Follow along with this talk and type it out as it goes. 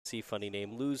see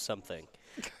Funnyname lose something.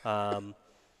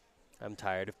 I'm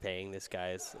tired of paying this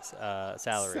guy's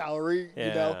salary. Salary, Yeah.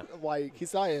 you know, like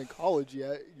he's not in college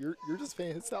yet. You're just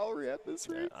paying his salary at this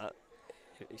rate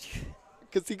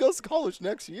because he goes to college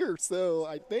next year. So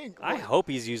I think I hope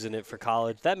he's using it for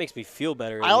college. That makes me feel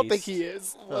better. I don't think he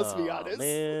is. Let's be honest.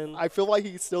 Man. I feel like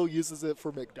he still uses it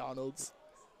for McDonald's.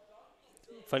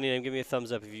 Funnyname, give me a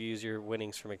thumbs up if you use your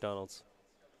winnings for McDonald's.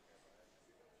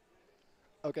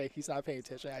 Okay, he's not paying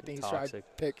attention. I think he's Toxic.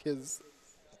 trying to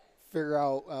figure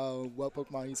out what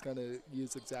Pokemon he's gonna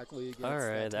use exactly against. All right,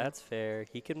 that team. that's fair.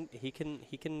 He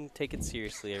can take it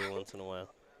seriously every once in a while.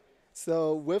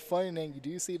 So with Funnyname, you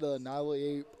do see the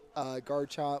Annihilate,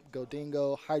 Garchomp,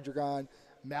 Goldingo, Hydreigon,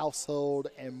 Mousehold,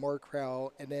 and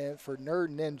Murkrow. And then for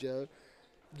Nerdninja,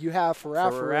 you have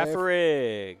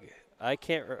Farafrig. I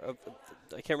can't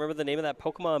remember the name of that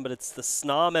Pokemon, but it's the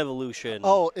Snom evolution.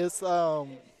 Oh,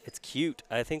 It's cute.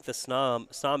 I think the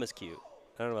Snom is cute.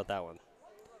 I don't know about that one.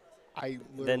 I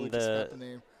literally just got the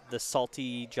name. The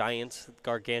salty giant,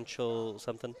 Gargantual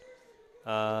something.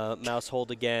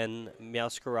 Mousehold again,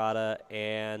 Meowscarada,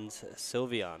 and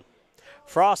Sylveon.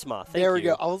 Frostmoth, thank you. There we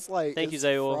go. I was like, thank you,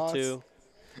 Zayul, too.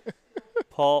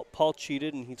 Paul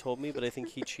cheated, and he told me, but I think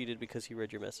he cheated because he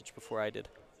read your message before I did.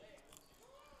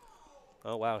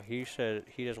 Oh, wow. He said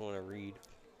he doesn't want to read.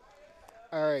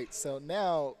 All right, so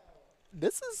now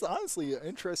this is honestly an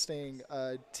interesting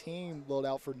team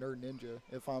loadout for Nerdninja,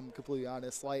 if I'm completely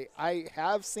honest. Like, I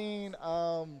have seen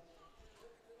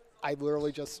I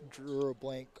literally just drew a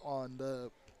blank on the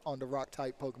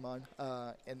rock-type Pokemon,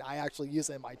 and I actually use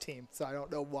it in my team, so I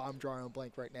don't know why I'm drawing a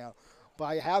blank right now. But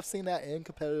I have seen that in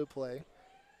competitive play.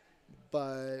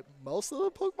 But most of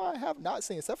the Pokemon I have not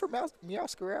seen, except for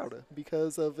Meowscarada,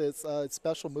 because of its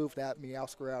special move that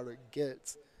Meowscarada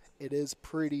gets. It is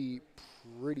pretty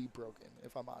broken,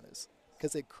 if I'm honest,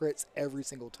 because it crits every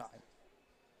single time.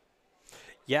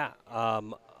 Yeah.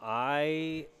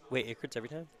 Wait, it crits every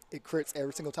time? It crits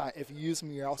every single time. If you use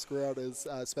Meowscarada's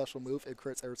special move, it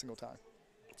crits every single time.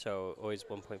 So always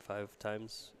 1.5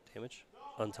 times damage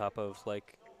on top of,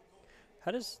 like,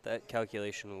 how does that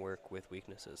calculation work with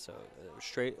weaknesses? So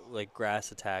straight, like,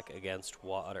 grass attack against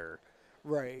water.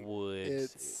 Right. Would,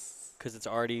 because it's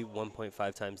already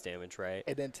 1.5 times damage, right?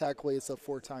 And then technically it's a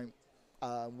 4-time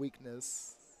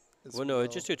weakness. Well, no,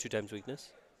 it's just a 2 times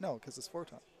weakness. No, because it's 4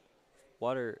 times.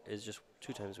 Water is just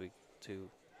 2 times weak to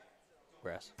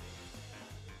grass.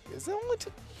 Is it only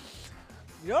 2?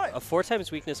 You know what? A 4 times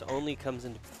weakness only comes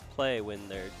into play when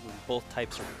both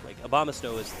types are, like,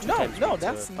 Abomasnow is 2 times weak. No, to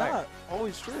that's fire. not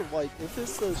always true. Like, if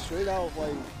it's a straight out,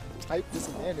 like, type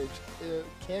disadvantage, it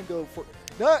can go for.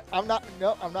 No, I'm not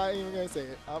even gonna say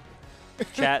it.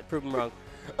 Chat, prove them wrong.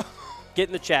 Get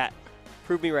in the chat.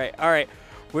 Prove me right. All right,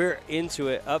 we're into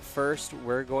it. Up first,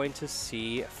 we're going to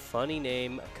see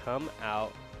Funnyname come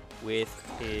out with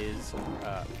his.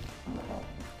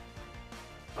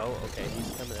 Oh, okay. He's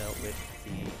coming out with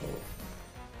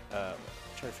the. I'm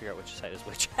trying to figure out which side is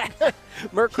which.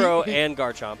 Murkrow and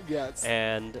Garchomp. Yes.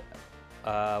 And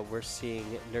we're seeing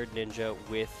Nerdninja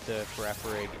with the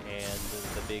Farafrig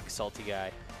and the big salty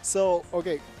guy. So,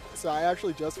 okay. So I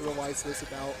actually just realized this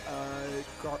about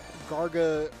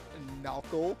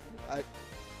Gargantual.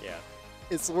 Yeah.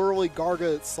 It's literally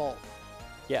Garga salt.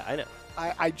 Yeah, I know.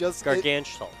 I just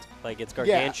Salt. Like, it's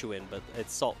gargantuan, but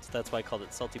it's salt. That's why I called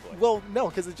it Salty Boy. Well, no,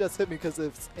 because it just hit me because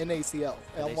it's NaCl.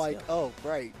 And I'm like, oh,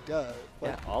 right, duh.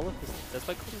 Yeah, all of his. That's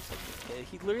why I called him Salty.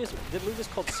 He literally is. The move is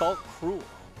called Salt Cruel.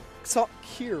 Salt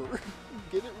Cure.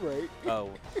 Get it right. Oh.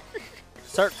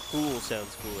 Start Cruel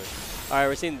sounds cooler. All right,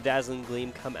 we're seeing Dazzling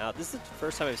Gleam come out. This is the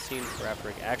first time I've seen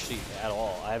Farafrig actually at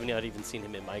all. I haven't even seen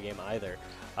him in my game either.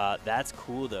 That's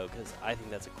cool, though, because I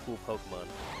think that's a cool Pokemon.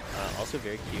 Also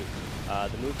very cute.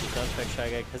 The move does not affect Shy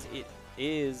Guy because it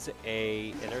is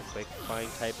an Earthquake. Flying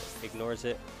type ignores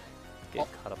it. Get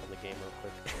caught up on the game real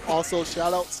quick. Also,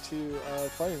 shout-outs to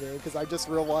Funnyname, because I just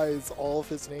realized all of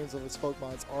his names of his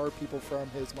Pokemons are people from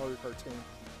his Mario cartoon.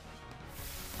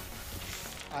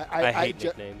 I hate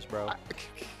nicknames, bro.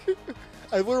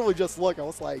 I literally just looked. I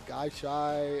was like, Guy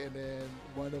Shy, and then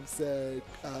one of them said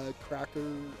Cracker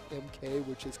MK,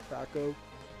 which is Kracko.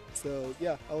 So,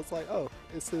 yeah, I was like, oh,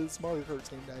 it's his Mario Kart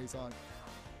team that he's on.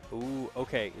 Ooh,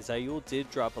 okay. Zayul did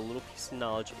drop a little piece of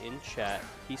knowledge in chat.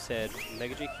 He said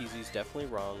Mega Jaykeezy's definitely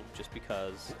wrong just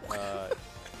because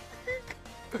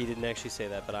he didn't actually say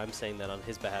that, but I'm saying that on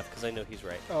his behalf because I know he's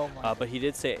right. Oh my but he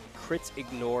did say crits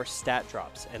ignore stat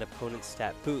drops and opponent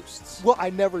stat boosts. Well,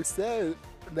 I never said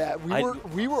that.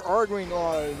 We were arguing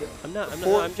on.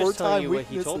 I'm just telling you what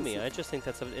he told me. I just think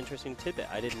that's an interesting tidbit.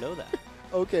 I didn't know that.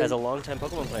 Okay. As a longtime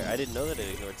Pokemon player, I didn't know that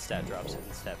it ignored stat drops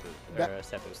and stat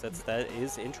boost. That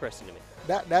is interesting to me.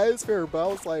 That is fair, but I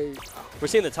was like, We're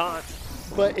seeing the taunt.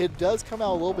 but it does come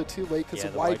out a little bit too late because Yeah,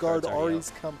 the the White White Guard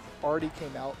Guard's already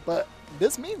came out. But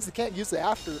this means they can't use it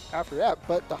after that.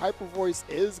 But the Hyper Voice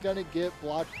is gonna get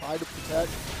blocked by the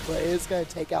Protect, but it is gonna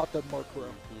take out the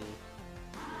Murkrow.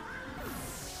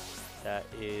 That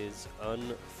is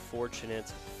unfortunate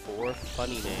for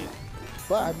Funnyname.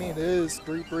 But I mean, it is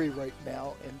 3-3 right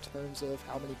now in terms of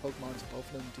how many Pokemon both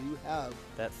of them do have.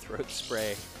 That throat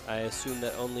spray, I assume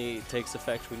that only takes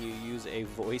effect when you use a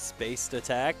voice-based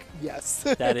attack. Yes.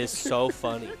 That is so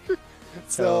funny.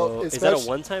 So is that a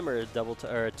one-time or a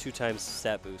or a 2 times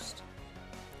stat boost?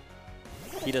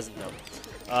 He doesn't know.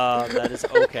 That is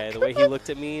okay. The way he looked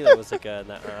at me, that was like I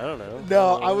don't know.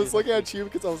 No, I was looking at you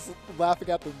because I was laughing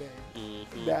at the name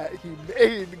that he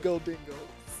made Go Dingo.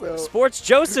 So Sports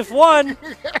Joseph won.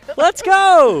 Let's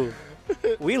go.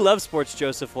 We love Sports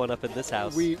Joseph one up in this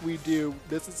house. we do.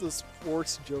 This is a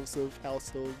Sports Joseph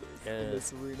household in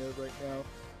this arena right now.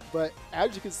 But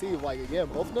as you can see, like again,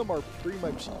 both of them are pretty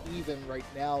much even right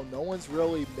now. No one's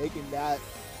really making that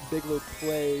big of a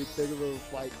play, big of a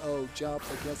like, oh, jump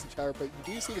against each other. But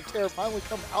you do see the Terra finally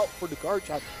come out for the guard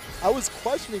shot. I was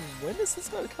questioning when is this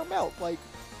going to come out? Like,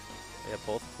 yeah,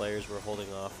 both players were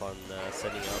holding off on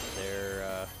sending out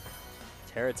their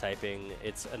Terra typing.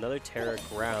 It's another Terra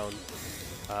ground.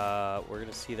 We're going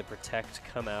to see the Protect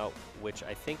come out, which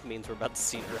I think means we're about to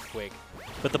see an Earthquake.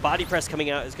 But the Body Press coming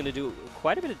out is going to do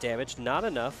quite a bit of damage. Not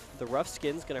enough. The Rough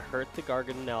Skin's going to hurt the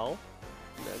Garganel.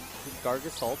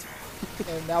 Gargasalt.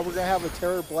 And now we're going to have a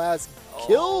Terra Blast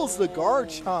kills the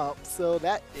Garchomp. So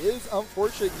that is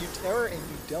unfortunate. You Terra and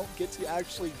you don't get to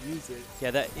actually use it.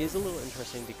 Yeah, that is a little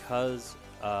interesting because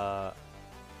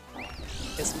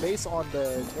it's based on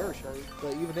the Terra Shard,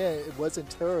 but even then, it wasn't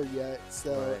Terra yet,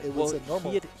 so it was a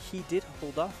normal. He did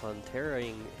hold off on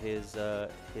terraing his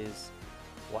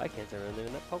why can't I remember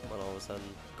that Pokemon all of a sudden?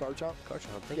 Garchomp?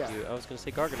 Garchomp, thank you. I was going to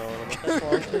say Garganol, and I'm like, that's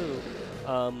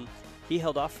wrong too. He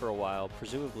held off for a while,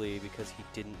 presumably because he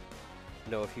didn't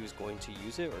know if he was going to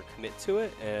use it or commit to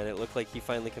it, and it looked like he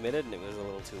finally committed, and it was a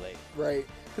little too late. Right.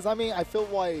 Because, I mean, I feel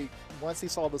like once he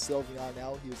saw the Sylveon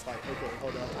out, he was like, okay,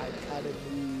 hold on, I kind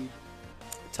of need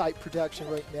type protection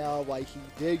right now. Like, he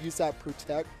did use that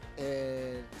Protect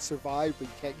and survive, but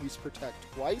you can't use Protect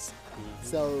twice.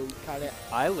 So, kind of...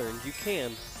 I learned you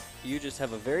can. You just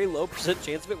have a very low %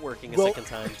 chance of it working a second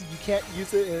time. You can't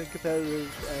use it in a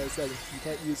competitive setting. You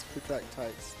can't use Protect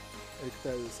types in a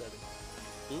competitive setting.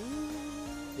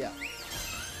 Yeah.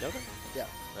 Okay. Yeah.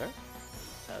 All right.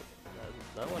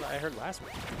 Not what I heard last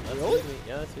week. Really?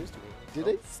 Yeah, that's news to me. Did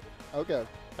it? Okay.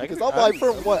 Because I'm like,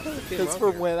 from what? Because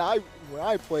from when I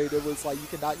played, it was like you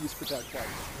cannot use Protect twice.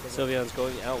 Sylveon's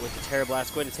going out with the Terra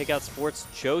Blast, going to take out Sports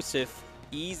Joseph.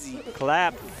 Easy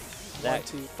clap. That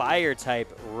Fire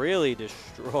type really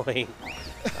destroying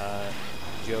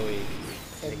Joey.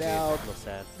 And now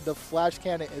the Flash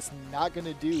Cannon is not going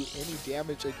to do any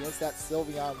damage against that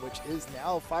Sylveon, which is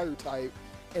now Fire type.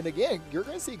 And again, you're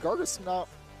going to see Garganel.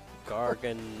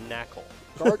 Garganackle.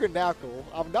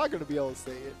 I'm not going to be able to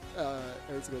say it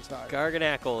every single time.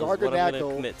 Garganackle is what I'm going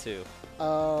to commit to.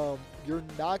 You're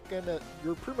not going to...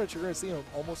 You're pretty much going to see him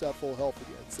almost at full health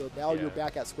again. So now you're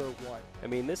back at square one. I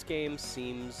mean, this game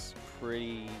seems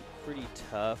pretty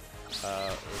tough. It's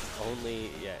only...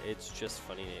 Yeah, it's just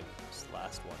Funnyname's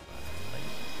last one.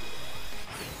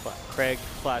 Like, Craig,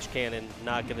 Flash Cannon,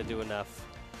 not going to do enough.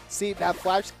 See, that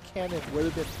Flash Cannon would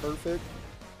have been perfect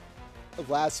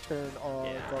last turn on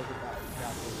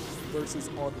Garganel versus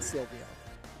on the Sylveon.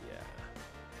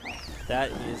 Yeah. That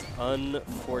is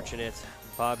unfortunate.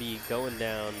 Bobby going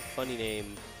down.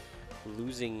 Funnyname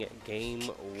losing game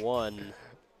 1.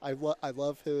 I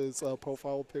love his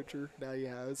profile picture that he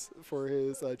has for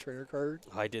his trainer card.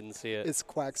 I didn't see it. It's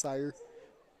Quagsire.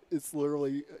 It's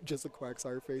literally just a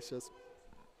Quagsire face. Just.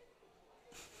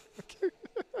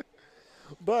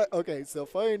 But, okay, so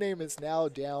Funnyname is now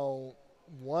down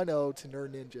 1-0 to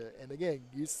Nerdninja. And again,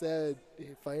 you said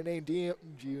Funnyname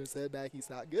DM'd you and said that he's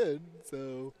not good,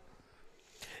 so.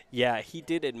 Yeah, he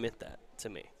did admit that to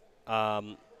me.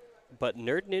 But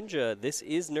Nerdninja, this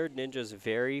is Nerdninja's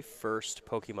very first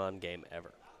Pokemon game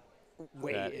ever.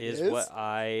 Wait, that is what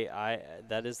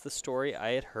that is the story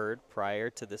I had heard prior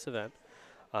to this event.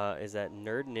 Is that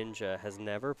Nerdninja has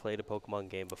never played a Pokemon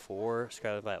game before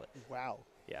Scarlet Violet. Wow.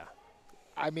 Yeah.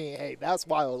 I mean, hey, that's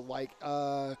wild. Like,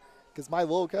 because my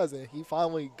little cousin, he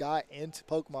finally got into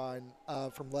Pokemon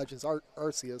from Legends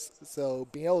Arceus. So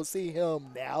being able to see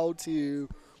him now to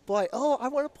be like, oh, I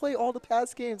want to play all the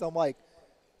past games. I'm like,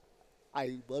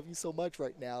 I love you so much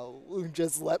right now.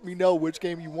 Just let me know which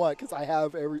game you want, because I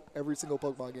have every single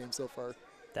Pokemon game so far.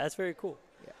 That's very cool.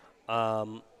 Yeah.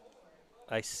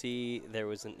 I see there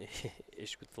was an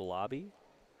issue with the lobby.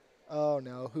 Oh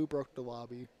no, who broke the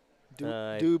lobby? Do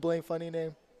Uh, we blame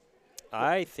Funnyname?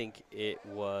 I think it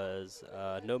was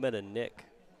No Meta Nick.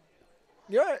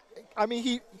 Yeah, I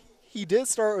mean he did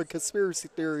start a conspiracy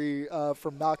theory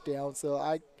from Knockdown, so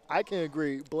I can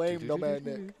agree. Blame No Man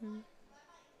Nick,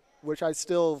 which I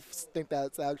still think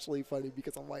that's actually funny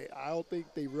because I'm like, I don't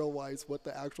think they realize what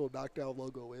the actual Knockdown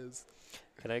logo is.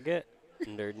 Can I get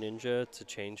Nerdninja to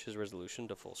change his resolution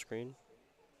to full screen?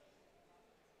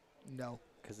 No.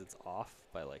 Because it's off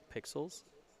by like pixels.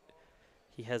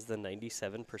 He has the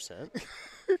 97%.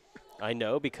 I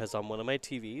know because on one of my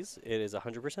TVs it is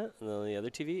 100%, and on the other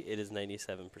TV it is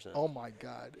 97%. Oh my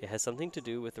God. It has something to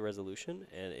do with the resolution,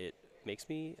 and it makes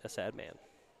me a sad man.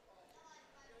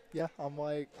 Yeah, I'm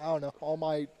like, I don't know. All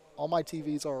my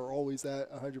TVs are always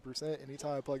at 100%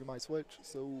 anytime I plug in my Switch.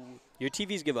 So Your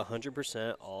TVs give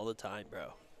 100% all the time,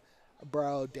 bro.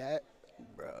 bro,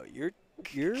 Bro, your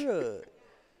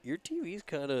TV's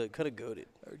kind of goated.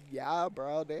 yeah,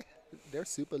 bro, they're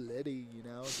super litty, you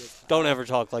know. Just, Don't ever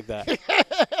talk like that.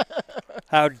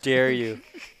 How dare you?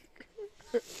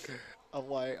 I'm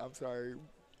like, I'm sorry.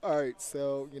 All right,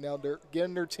 so you know they're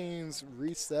getting their teams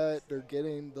reset. They're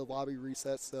getting the lobby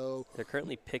reset. So They're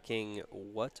currently picking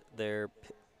what they're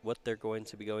going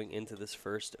to be going into this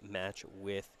first match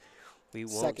with. We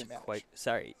won't Second match. quite.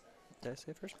 Sorry, did I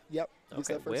say first? yep, you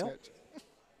Okay, said first well, match.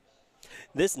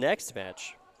 This next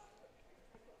match,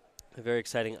 very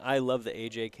exciting. I love the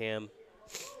AJ cam.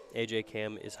 AJ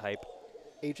cam is hype.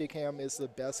 AJ Cam is the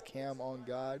best cam on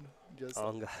God. Just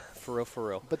For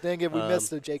real. but then again, we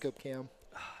missed the Jacob Cam.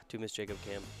 Do miss Jacob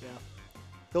Cam. Yeah,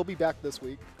 he'll be back this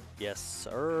week. Yes,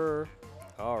 sir.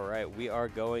 All right, we are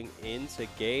going into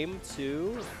game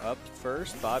 2. Up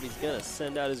first, Bobby's going to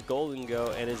send out his Golden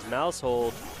Go and his Mouse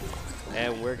Hold.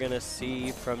 And we're going to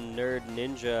see from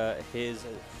Nerdninja his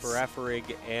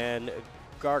Farafrig and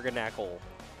Garganackle.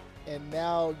 And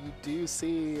now you do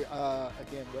see,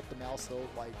 again, with the Mouse Hold,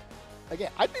 like,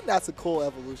 again, I think that's a cool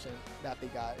evolution that they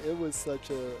got. It was such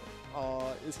a,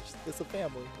 it's a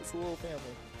family. It's a little family.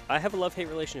 I have a love-hate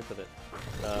relationship with it.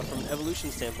 From an evolution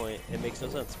standpoint, it makes no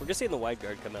sense. We're gonna see the wide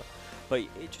guard come out, but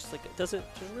it just like it doesn't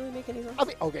really make any sense. I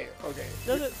mean, okay.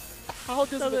 Does it? How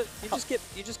does it?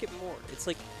 You just get more. It's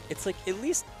like at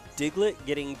least Diglett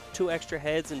getting 2 extra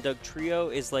heads and Doug Trio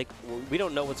is like we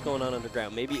don't know what's going on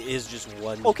underground. Maybe it is just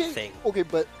one thing. Okay,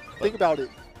 but think about it.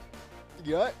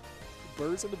 You got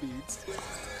birds and the beads.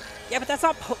 Yeah, but that's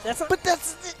not. But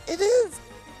it is.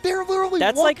 They're literally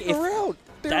walking around.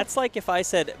 That's like if I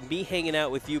said me hanging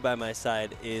out with you by my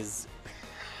side is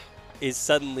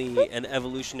suddenly an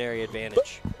evolutionary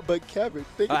advantage. But Kevin,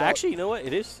 think about actually, you know what?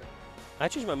 It is. I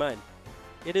changed my mind.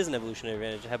 It is an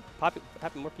evolutionary advantage.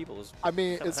 Having more people is. I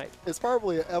mean, hype. it's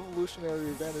probably an evolutionary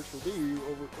advantage for me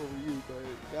over you,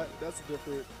 but that's a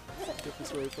different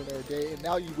story for another day. And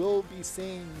now you will be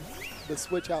seeing the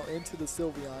switch out into the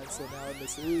Sylveon. So now in the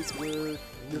series where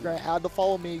you're going to have to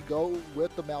follow me, go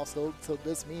with the Mouse Hold. So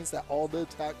this means that all the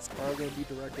attacks are going to be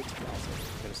directed to Mouse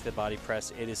Hold. Going to see the body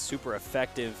press. It is super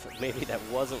effective. Maybe that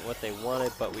wasn't what they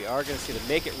wanted, but we are going to see them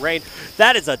make it rain.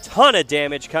 That is a ton of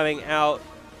damage coming out.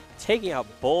 Taking out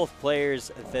both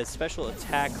players. The special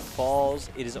attack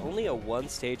falls. It is only a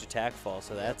 1-stage attack fall,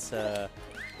 so that's why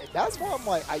I'm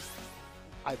like, I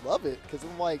love it, because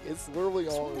I'm like, it's literally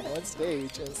on 1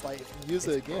 stage, and it's like, if you use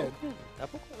it again. That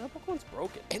Pokemon's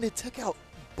broken. And it took out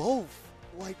both.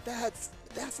 Like, that's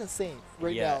insane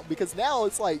now, because now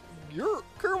it's like, you're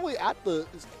currently at the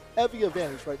heavy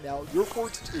advantage right now. You're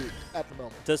 4-2 at the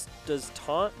moment. Does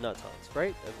taunt, not taunts,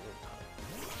 right?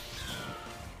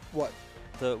 What?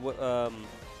 The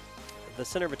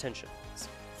center of attention.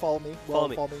 Follow me. Follow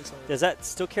me. Sorry. Does that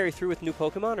still carry through with new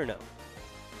Pokemon or no?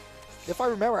 If I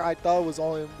remember, I thought it was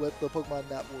only with the Pokemon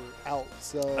that were out.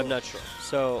 So I'm not sure.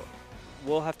 So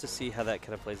we'll have to see how that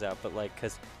kind of plays out. But like,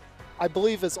 cause I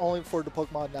believe it's only for the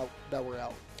Pokemon that were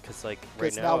out. Because like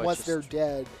right now, once they're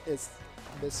dead, it's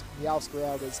Miss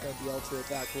Meowscarada is going to be able to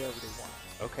attack whoever they want.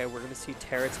 Okay, we're going to see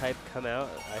Terra-type come out.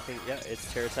 I think, yeah,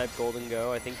 it's Terra-type Golden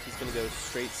Go. I think he's going to go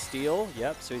straight Steel.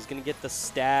 Yep, so he's going to get the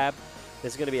stab.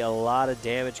 There's going to be a lot of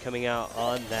damage coming out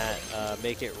on that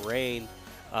Make It Rain.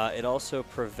 It also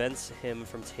prevents him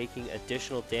from taking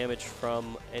additional damage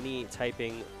from any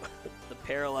typing. The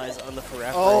Paralyze on the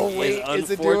Farafrig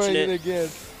is unfortunate. Is it doing it again?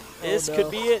 This could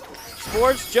be it.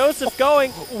 Sports Joseph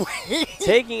going.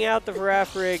 Taking out the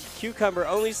Farafrig. Cucumber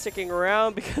only sticking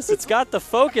around because it's got the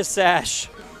Focus Sash.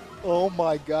 Oh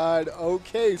my God.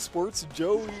 Okay, Sports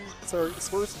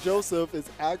Joseph is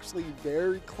actually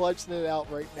very clutching it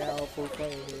out right now for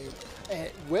Funnyname. And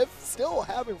with still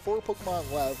having 4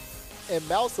 Pokemon left, and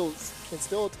Mouseos can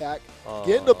still attack,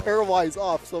 getting the paralyze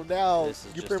off. So now this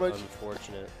is you just pretty much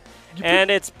unfortunate.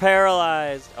 And it's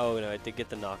paralyzed. Oh no, I did get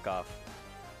the knockoff.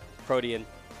 Protean.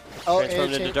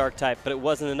 Transformed into Dark type, but it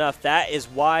wasn't enough. That is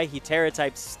why he Terra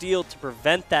typed Steel to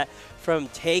prevent that from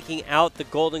taking out the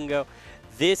Golden Go.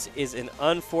 This is an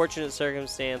unfortunate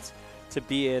circumstance to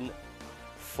be in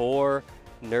for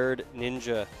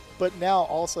Nerdninja. But now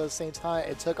also at the same time,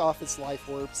 it took off its life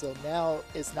orb, so now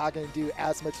it's not going to do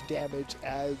as much damage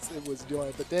as it was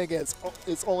doing. But then again,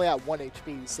 it's only at 1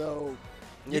 HP, so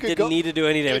it didn't need to do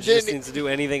any damage. It just needs to do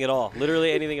anything at all.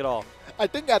 Literally anything at all. I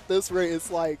think at this rate, it's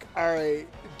like, all right,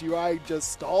 do I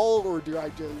just stall or do I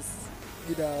just,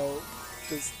 you know,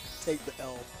 just take the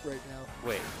L right now?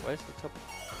 Wait, why is the top?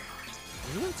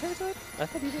 Did he win Terra type? I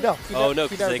thought he did. No. Oh no,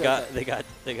 because they got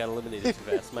eliminated too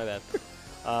fast. My bad.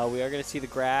 We are going to see the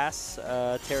Grass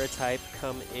Terra type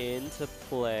come into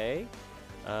play.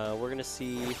 We're going to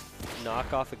see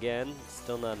knockoff again.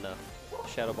 Still not enough.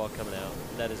 Shadow Ball coming out.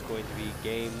 That is going to be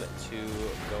game 2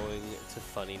 going to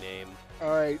Funnyname.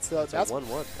 All right, so that's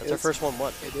 1-1. That's our first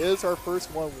 1-1. It is our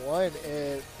first 1-1,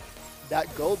 and that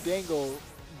Gold Dingo.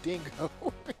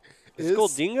 Is it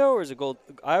Gold Dingo or is it Gold?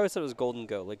 I always thought it was Golden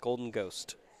Go, like Golden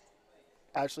Ghost.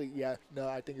 Actually, yeah. No,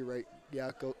 I think you're right.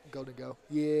 Yeah, Golden Go.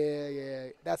 Yeah.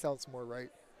 That sounds more right.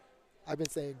 I've been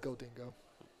saying Golden Go.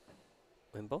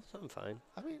 And both of them fine.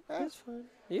 I mean, that's fine.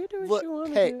 You do what you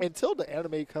want to do. Hey, until the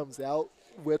anime comes out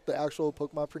with the actual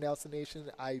Pokemon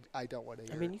pronunciation, I don't want to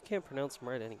hear I mean, you can't pronounce them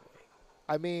right anyway.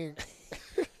 I mean,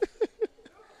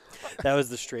 that was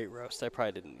the straight roast. I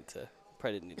probably didn't need to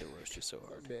roast you so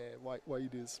hard. Man, why you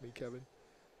do this to me, Kevin?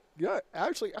 Yeah,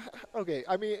 actually, okay.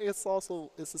 I mean, it's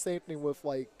the same thing with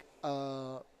like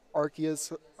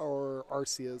Arceus or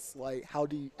Arceus. Like, how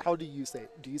do you say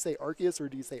it? Do you say Arceus or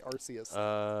do you say Arceus?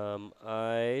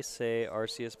 I say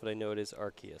Arceus, but I know it is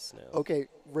Arceus now. Okay,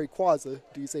 Rayquaza.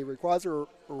 Do you say Rayquaza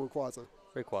or Rayquaza?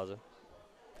 Rayquaza.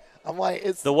 I'm like,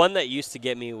 it's the one that used to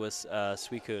get me was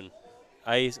Suicune.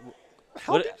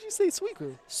 How did you say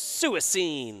Suicune?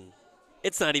 Suicune.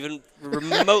 It's not even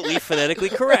remotely phonetically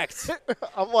correct.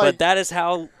 I'm like, but that is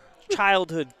how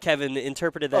childhood Kevin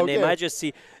interpreted that name. I just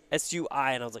see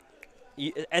S-U-I, and I was like,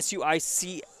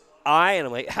 S-U-I-C-I, and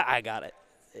I'm like, I got it.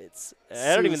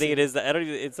 I don't even think it is that.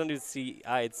 It's not even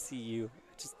C-I, it's C-U.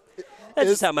 That's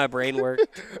just how my brain works.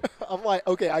 I'm like,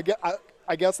 okay, I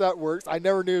guess that works. I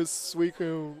never knew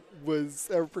Suicune was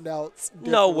ever pronounced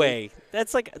differently. No way.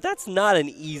 That's not an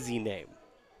easy name.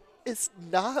 It's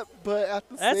not, but at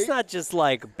the same... That's not just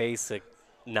like basic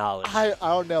knowledge. I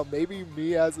don't know. Maybe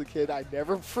me as a kid, I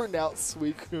never pronounced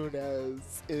Suicune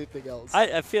as anything else.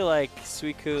 I feel like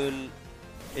Suicune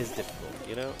is difficult,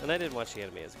 you know? And I didn't watch the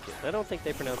anime as a kid. I don't think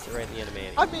they pronounced it right in the anime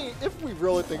anymore. I mean, if we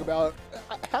really think about it,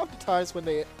 half the times when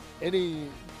any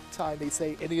time they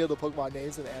say any of the Pokemon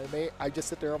names in the anime, I just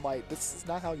sit there and I'm like, this is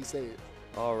not how you say it.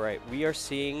 All right, we are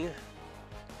seeing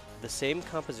the same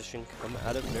composition come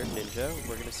out of Nerdninja.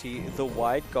 We're going to see the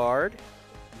wide guard,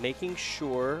 making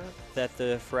sure that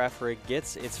the Farafrig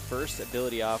gets its first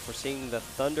ability off. We're seeing the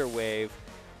Thunder Wave,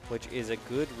 which is a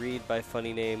good read by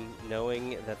Funnyname,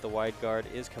 knowing that the wide guard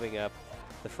is coming up.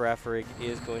 The Farafrig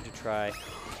is going to try.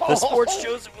 The Sports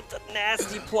Joseph with the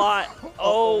nasty plot.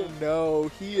 Oh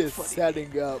no, he is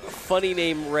setting up.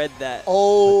 Funnyname read that.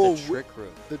 Oh, the Trick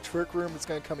Room. The Trick Room is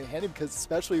going to come in handy because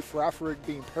especially Farafrig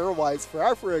being paralyzed,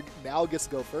 Farafrig now gets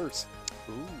to go first.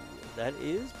 Ooh, that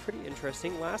is pretty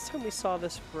interesting. Last time we saw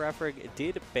this, Farafrig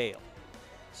did bail.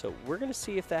 So we're going to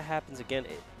see if that happens again.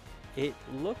 It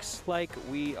looks like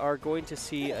we are going to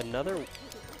see another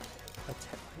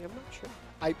attack. I'm not sure.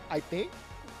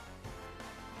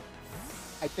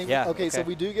 I think, yeah, okay, so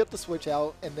we do get the switch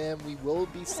out, and then we will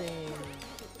be seeing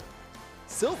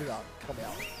Sylveon come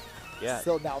out. Yeah.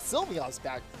 So now Sylveon's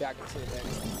back into the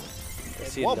mix.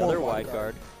 See another wide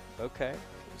guard. Okay.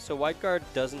 So wide guard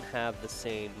doesn't have the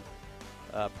same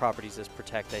properties as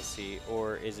Protect, I see,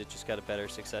 or is it just got a better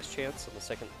success chance on the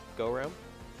second go-around?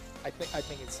 I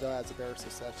think it still has a better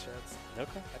success chance.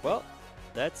 Okay. Well,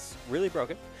 that's really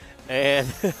broken. And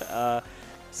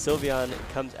Sylveon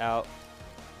comes out.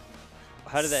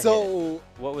 How did that hit?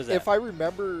 What was that? If I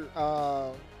remember,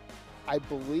 I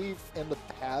believe in the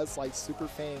past, like Super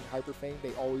Fang, Hyper Fang,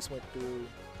 they always went through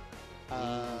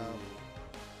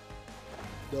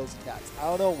those attacks. I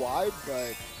don't know why,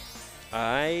 but...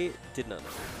 I did not know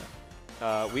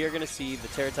that. We are going to see the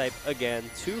Terra type again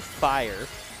to Fire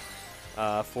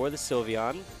for the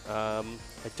Sylveon. I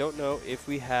don't know if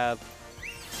we have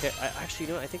Actually,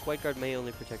 you know, I think White Guard may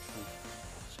only protect from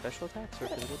special attacks or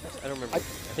physical attacks. I don't remember. I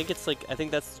think it's like, I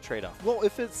think that's the trade-off. Well,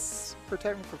 if it's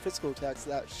protecting from physical attacks,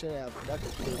 that shouldn't have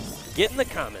connected. Because Get in the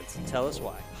comments and tell us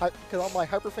why. Because I'm like,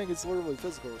 Hyper Fang is literally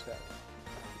physical attack.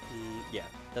 Yeah,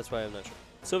 that's why I'm not sure.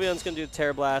 Sylveon's going to do the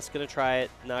Terra Blast, going to try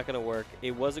it, not going to work.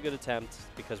 It was a good attempt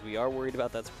because we are worried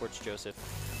about that Sports Joseph.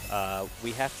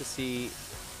 We have to see.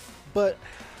 But,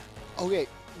 okay,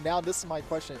 now this is my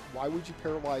question. Why would you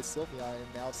paralyze Sylveon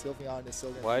and now Sylveon is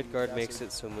still going to Wide Guard makes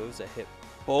it so moves that hit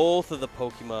both of the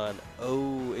Pokemon.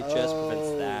 Oh, it just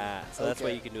prevents that. So that's why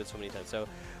you can do it so many times. So,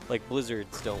 like,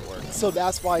 Blizzards don't work. So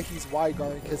that's why he's Wide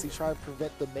Guarding, because he's trying to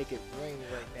prevent the Make It Rain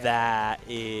right now. That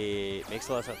makes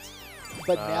a lot of sense.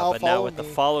 But now, with the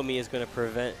Follow Me is going to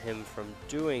prevent him from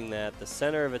doing that. The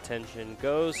center of attention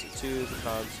goes to the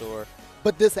Consort.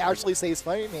 But this actually saves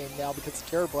Funnyname now because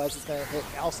the Terra Blast is going to hit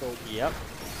Household. Yep.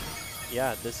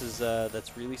 Yeah, this is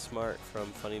that's really smart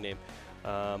from Funnyname.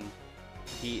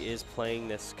 He is playing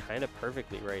this kind of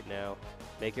perfectly right now.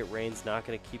 Make It Rain's not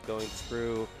going to keep going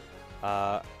through.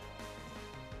 But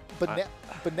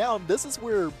now this is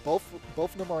where both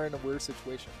of them are in a weird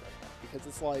situation right now, because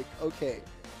it's like, okay,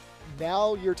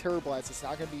 now your Terra Blast is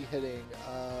not going to be hitting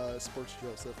Sports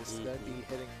Joseph. It's going to be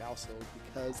hitting Mousehold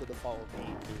because of the Follow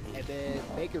Me. And then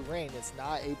Make It Rain is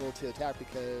not able to attack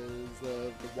because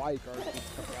of the Wide Guard keeps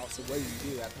coming out. So what do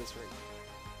you do at this rate?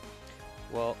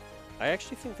 Well, I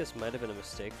actually think this might have been a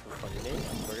mistake from Funnyname.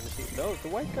 We're going to see. No, the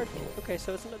White Guard. Okay,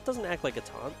 so it doesn't act like a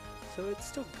taunt, so it's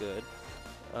still good.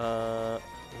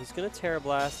 He's going to Terra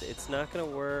Blast. It's not going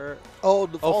to work. Oh,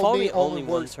 the Follow Me only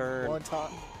one turn. One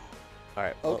time. All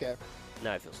right. Well, okay.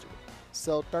 Now I feel stupid.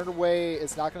 So Thunder Wave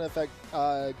is not going to affect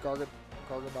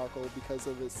Garganarkle because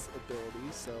of its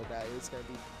ability, so that is going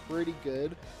to be pretty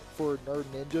good for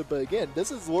Nerdninja. But again,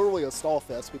 this is literally a stall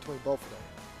fest between both of them.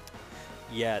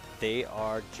 Yeah, they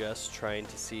are just trying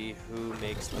to see who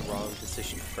makes the wrong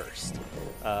decision first.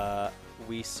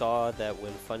 We saw that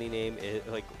when Funnyname,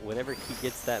 like whenever he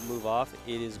gets that move off,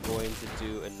 it is going to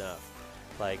do enough.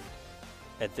 Like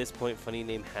at this point,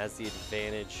 Funnyname has the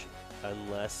advantage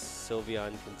unless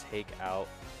Sylveon can take out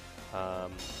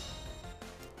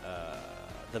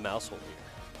the Mousehold here.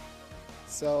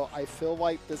 So I feel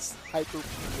like this Hyper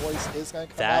Voice is going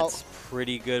to come out. That's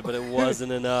pretty good, but it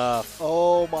wasn't enough.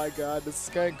 Oh my god, this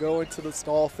is going to go into the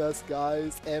stall fest,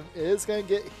 guys. And it is going to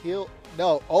get healed.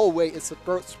 No, oh wait, it's a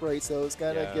throat spray, so it's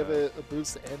going to give it a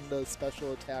boost in the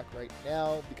special attack right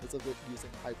now because of it using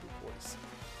Hyper Voice.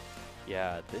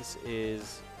 Yeah, this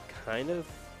is kind of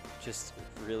just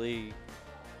really...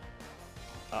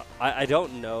 I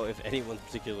don't know if anyone's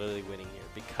particularly winning here,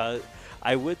 because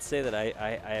I would say that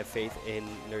I have faith in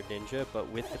Nerdninja, but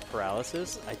with the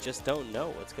paralysis, I just don't know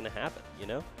what's going to happen, you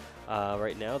know?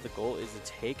 Right now, the goal is to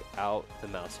take out the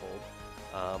Mousehold.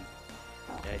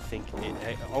 I think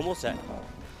almost at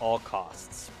all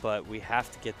costs, but we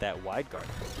have to get that Wide Guard.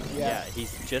 Yeah,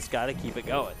 he's just got to keep it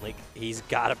going. Like, he's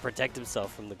got to protect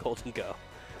himself from the Golden Go.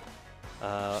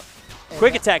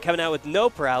 Quick attack coming out with no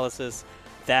paralysis.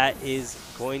 That is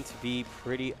going to be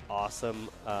pretty awesome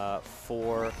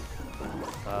for...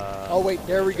 oh, wait,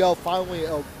 there we go. Finally,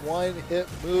 a one-hit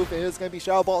move. It is going to be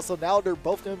Shadow Ball. So now they're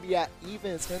both going to be at even.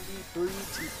 It's going to be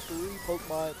 3-3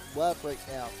 Pokemon left right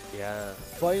now. Yeah.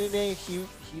 Funnyname, he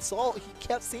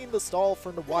kept seeing the stall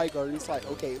from the Wide Guard. He's like,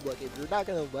 okay, look, if you're not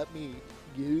going to let me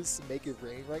use Make It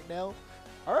Rain right now,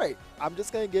 all right, I'm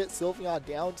just going to get Sylveon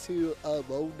down to a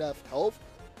low enough health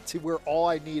to where all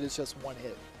I need is just one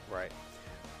hit. Right.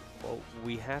 Well,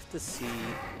 we have to see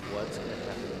what's going to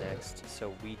happen next.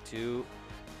 So we do...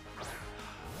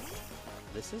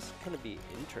 This is going to be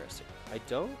interesting. I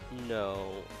don't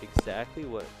know exactly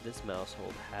what this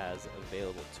Mousehold has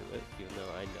available to it, even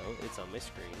though I know it's on my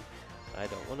screen. I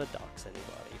don't want to dox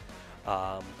anybody.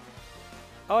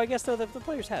 Oh, I guess, though, the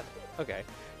players have it. Okay.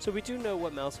 So we do know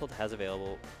what Mousehold has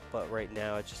available, but right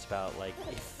now it's just about, like,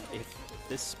 if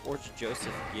this Sports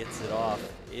Joseph gets it off,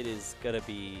 it is going to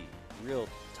be real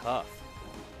tough.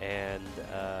 And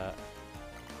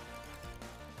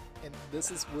this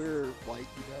is where, like,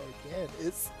 you know, again,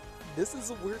 this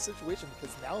is a weird situation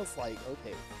because now it's like,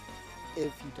 okay,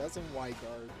 if he doesn't Wide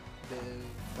Guard, then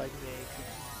Funnyname can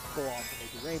pull off and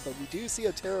Make It Rain. But we do see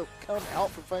a Terra come out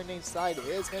from Funnyname's side. It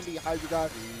is going to be Hydreigon,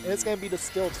 and it's going to be the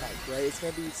Steel type, right? It's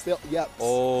going to be Steel. Yep.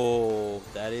 Oh,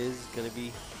 that is going to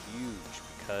be huge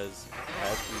because,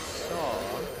 as we saw,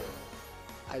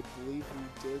 I believe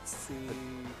we did see...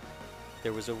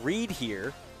 There was a read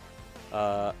here.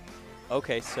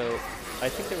 Okay, so I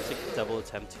think there was a double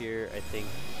attempt here. I think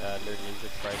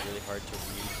Nerdninja tried really hard to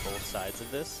read both sides of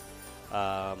this.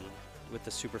 with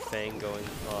the Super Fang going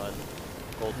on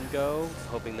Golden Go,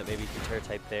 hoping that maybe he can Terra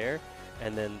type there.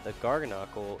 And then the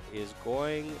Garganacl is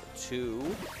going to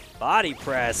body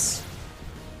press.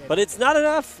 But it's not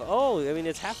enough. Oh, I mean,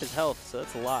 it's half his health, so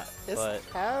that's a lot. It's but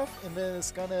half, and then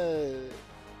it's going to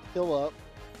heal up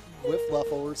with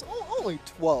leftovers. Only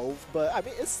 12, but, I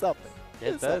mean, it's something.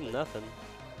 It's better than nothing.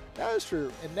 That is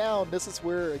true. And now this is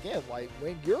where, again, like,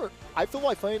 when you're... I feel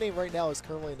like Funnyname right now is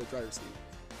currently in the driver's seat.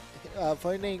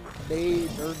 Funnyname made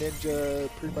Nerdninja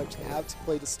pretty much have to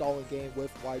play the stalling game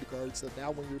with wide guard, so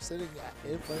now when you're sitting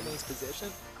in Funnyname's position,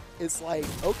 it's like,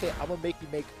 okay, I'm going to make you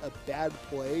make a bad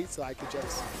play so I can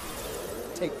just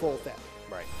take full effect.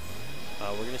 Right.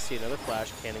 We're going to see another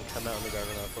flash cannon come out in the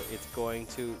Garganacl. It's going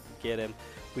to get him.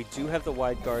 We do have the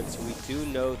wide guard, so we do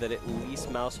know that at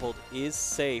least Mousehold is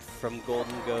safe from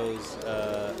Golden Go's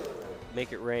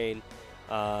Make It Rain.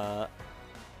 But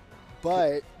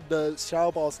the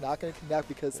Shadow Ball is not going to connect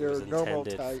because they're normal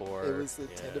type. It was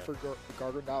intended for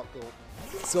Garganacl.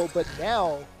 So, but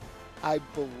now, I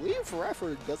believe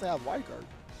Forever doesn't have wide guard.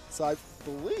 So I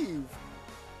believe,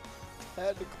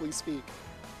 technically speak,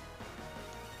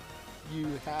 you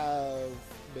have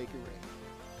Make It Rain.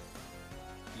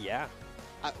 Yeah.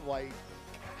 Like,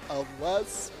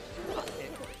 unless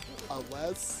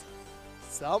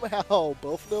somehow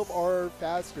both of them are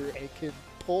faster and can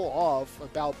pull off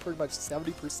about pretty much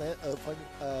 70%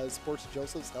 of Sports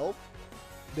Joseph's health,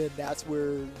 then that's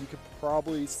where you could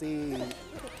probably see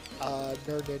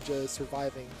Nerdninja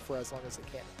surviving for as long as it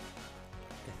can.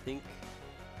 I think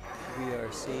we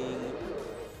are seeing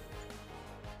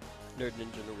Nerdninja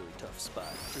in a really tough spot.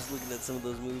 Just looking at some of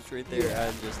those moves right there,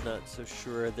 I'm just not so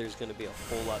sure there's going to be a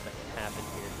whole lot that can happen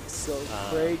here. So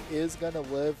Craig is going to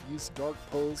live, use Dark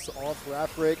Pulse off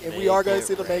Rafric, and we are going to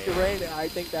see the Make It Rain, and I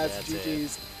think that's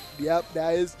GG's. Yep,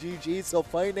 that is GG. So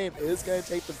Funnyname is going to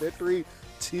take the victory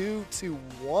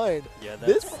 2-1. Yeah,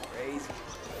 that's crazy.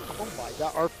 Oh my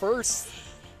god, our first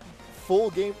full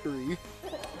game 3,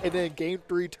 and then game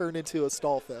 3 turned into a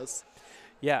stall fest.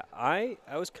 Yeah, I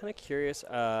was kind of curious.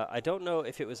 I don't know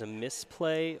if it was a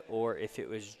misplay or if it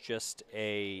was just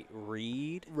a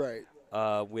read. Right.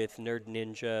 With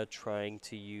Nerdninja trying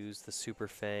to use the Super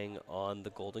Fang on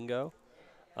the Golden Go.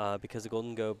 Because the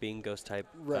Golden Go being Ghost type,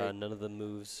 none of the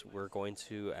moves were going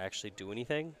to actually do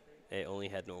anything. It only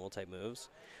had normal type moves.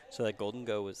 So that Golden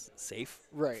Go was safe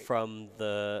from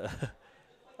the...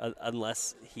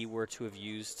 unless he were to have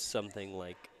used something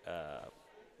like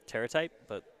Terra type,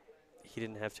 but he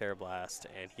didn't have Terra Blast,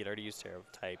 and he'd already used Terra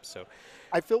type, so...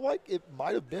 I feel like it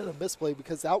might have been a misplay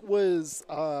because that was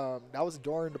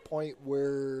during the point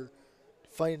where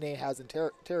Funnyname hasn't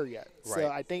Terra yet. So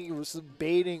I think it was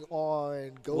baiting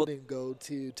on Golden Go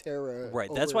to Terra.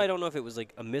 Right, that's why I don't know if it was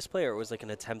like a misplay or it was like an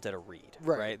attempt at a read.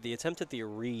 Right. The attempt at the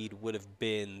read would have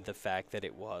been the fact that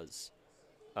it was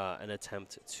an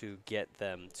attempt to get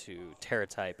them to Terra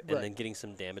type and then getting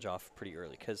some damage off pretty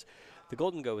early, because the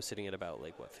Golden Go was sitting at about,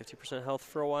 like, what, 50% health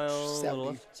for a while?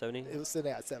 70. 70? It was sitting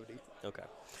at 70. Okay.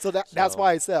 So that's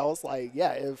why I said, I was like,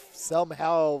 yeah, if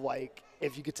somehow, like,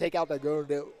 if you could take out that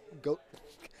Golden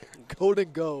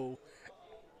Go,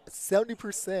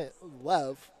 70%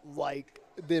 left, like,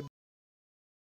 then